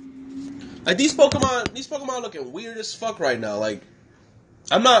 Like, these Pokemon looking weird as fuck right now. Like,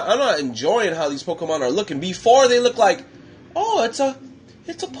 I'm not enjoying how these Pokemon are looking. Before they look like, oh, it's a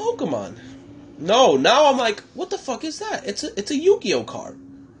Pokemon. No, now I'm like, what the fuck is that? It's a Yu-Gi-Oh card.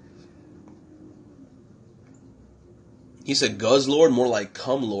 He said Guzzlord, more like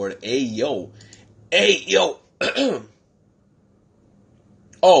Cumlord. Ayo.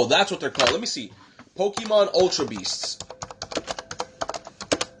 Oh, that's what they're called. Let me see. Pokemon Ultra Beasts.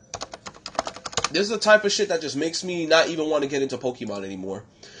 This is the type of shit that just makes me not even want to get into Pokemon anymore.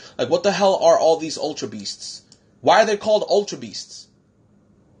 Like, what the hell are all these Ultra Beasts? Why are they called Ultra Beasts?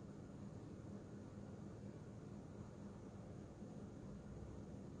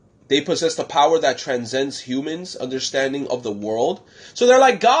 They possess the power that transcends humans' understanding of the world. So they're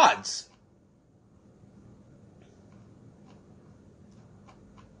like gods.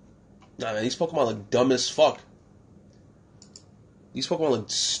 Nah, man, these Pokemon look dumb as fuck. These Pokemon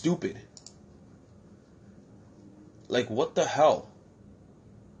look stupid. Like, what the hell?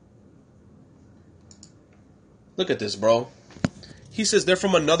 Look at this, bro. He says they're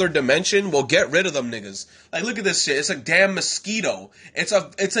from another dimension. Well, get rid of them niggas. Like, look at this shit. It's a damn mosquito. It's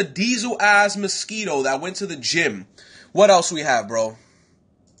a diesel-ass mosquito that went to the gym. What else we have, bro?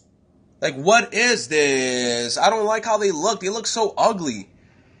 Like, what is this? I don't like how they look. They look so ugly.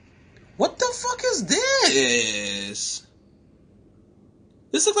 What the fuck is this?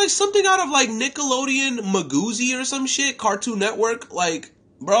 This looks like something out of, like, Nickelodeon Magoozy or some shit. Cartoon Network. Like,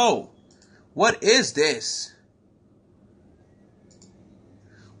 bro. What is this?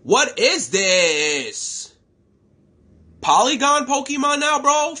 What is this? Polygon Pokemon now,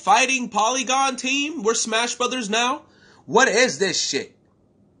 bro? Fighting Polygon team? We're Smash Brothers now? What is this shit?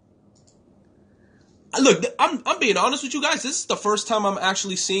 Look, I'm being honest with you guys. This is the first time I'm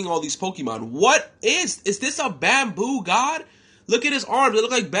actually seeing all these Pokemon. What is this a bamboo god? Look at his arms. They look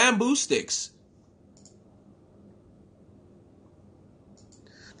like bamboo sticks.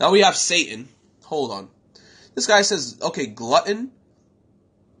 Now we have Satan. Hold on. This guy says, okay, glutton.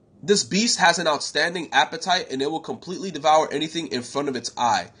 This beast has an outstanding appetite and it will completely devour anything in front of its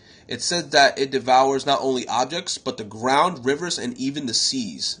eye. It says that it devours not only objects, but the ground, rivers, and even the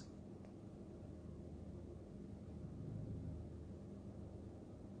seas.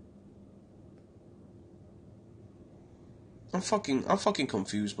 I'm fucking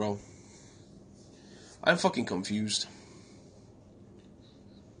confused, bro. I'm fucking confused.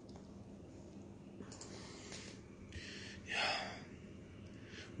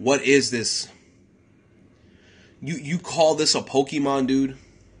 What is this? You call this a Pokemon, dude?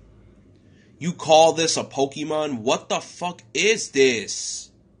 You call this a Pokemon? What the fuck is this?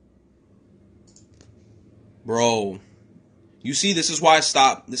 Bro. You see, this is why I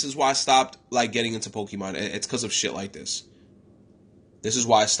stopped. This is why I stopped, like, getting into Pokemon. It's because of shit like this. This is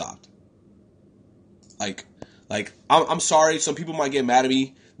why I stopped. Like, I'm sorry. Some people might get mad at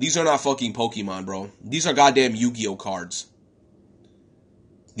me. These are not fucking Pokemon, bro. These are goddamn Yu-Gi-Oh cards.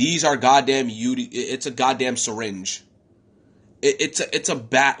 These are goddamn it's a goddamn syringe. It's a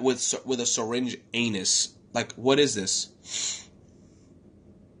bat with a syringe anus. Like, what is this?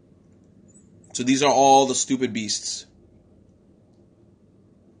 So these are all the stupid beasts.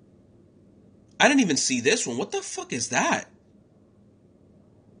 I didn't even see this one. What the fuck is that?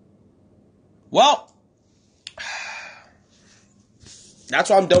 Well, that's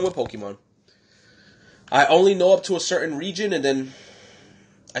why I'm done with Pokemon. I only know up to a certain region and then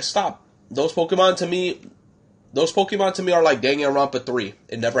I stop. Those Pokemon to me are like Danganronpa 3.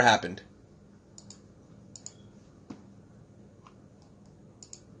 It never happened.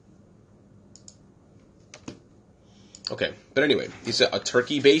 Okay, but anyway, he said a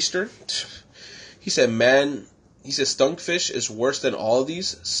turkey baster. He said, man, he said Stunkfish is worse than all of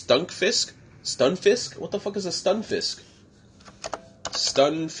these. Stunkfisk? Stunfisk? What the fuck is a Stunfisk?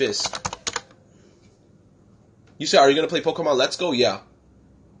 Stunfisk. You said, are you going to play Pokemon Let's Go? Yeah.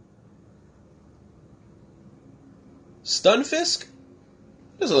 Stunfisk?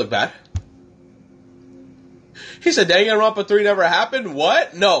 Doesn't look bad. He said Danganronpa 3 never happened?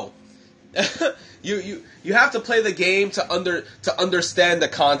 What? No. You have to play the game to understand the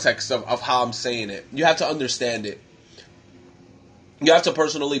context of how I'm saying it. You have to understand it. You have to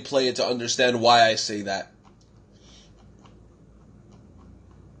personally play it to understand why I say that.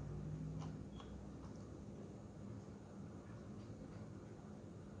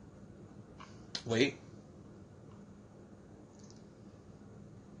 Wait.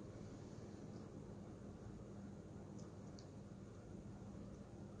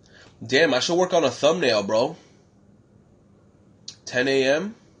 Damn, I should work on a thumbnail, bro. 10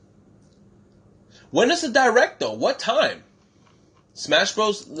 a.m.? When is the Direct, though? What time? Smash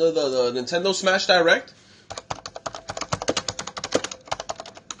Bros. The Nintendo Smash Direct?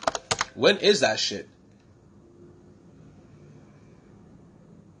 When is that shit?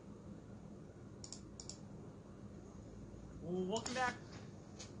 Welcome back.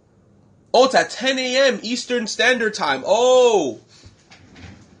 Oh, it's at 10 a.m. Eastern Standard Time. Oh!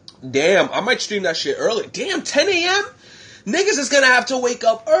 Damn, I might stream that shit early. Damn, 10 a.m.? Niggas is gonna have to wake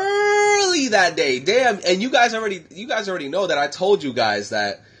up early that day. Damn, and you guys already know that I told you guys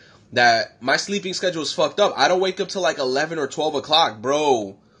that my sleeping schedule is fucked up. I don't wake up till like 11 or 12 o'clock,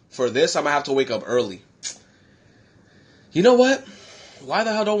 bro. For this, I'm gonna have to wake up early. You know what? Why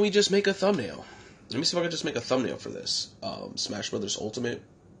the hell don't we just make a thumbnail? Let me see if I can just make a thumbnail for this. Smash Brothers Ultimate.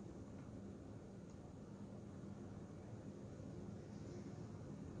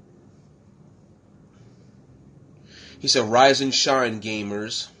 He said, "Rise and shine,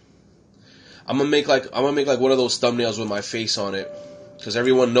 gamers." I'm gonna make like one of those thumbnails with my face on it, because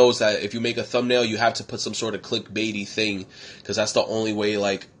everyone knows that if you make a thumbnail, you have to put some sort of clickbaity thing, because that's the only way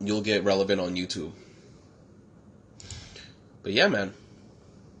like you'll get relevant on YouTube. But yeah, man.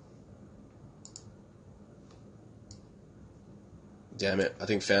 Damn it! I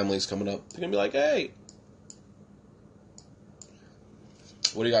think family's coming up. They're gonna be like, "Hey,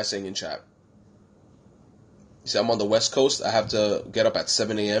 what are you guys saying in chat?" You see, I'm on the West Coast. I have to get up at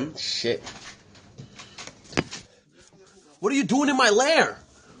 7 a.m. Shit. What are you doing in my lair?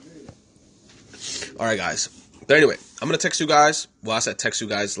 Alright, guys. But anyway, I'm going to text you guys. Well, I said text you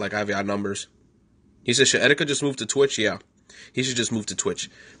guys like I have your numbers. He said, should Etika just move to Twitch? Yeah. He should just move to Twitch.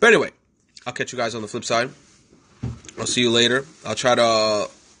 But anyway, I'll catch you guys on the flip side. I'll see you later. I'll try to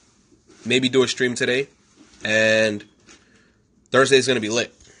maybe do a stream today. And Thursday's going to be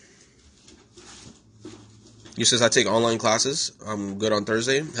lit. You says I take online classes. I'm good on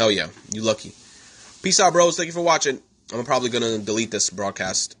Thursday. Hell yeah. You lucky. Peace out, bros. Thank you for watching. I'm probably going to delete this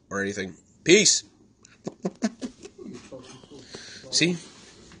broadcast or anything. Peace. See?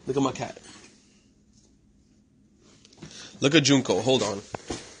 Look at my cat. Look at Junko. Hold on.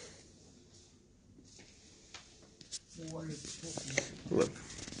 Look.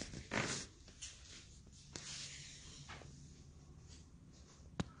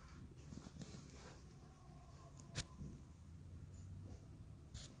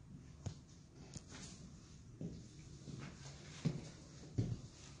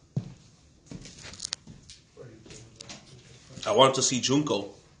 I wanted to see Junko.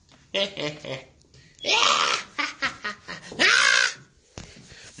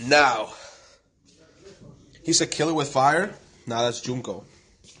 Now. He said kill her with fire? Nah, that's Junko.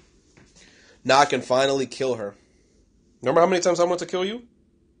 Now I can finally kill her. Remember how many times I want to kill you?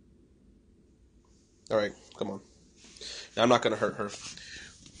 Alright, come on. Now I'm not going to hurt her.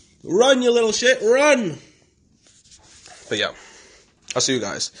 Run, you little shit, run! But yeah, I'll see you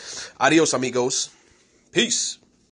guys. Adios, amigos. Peace.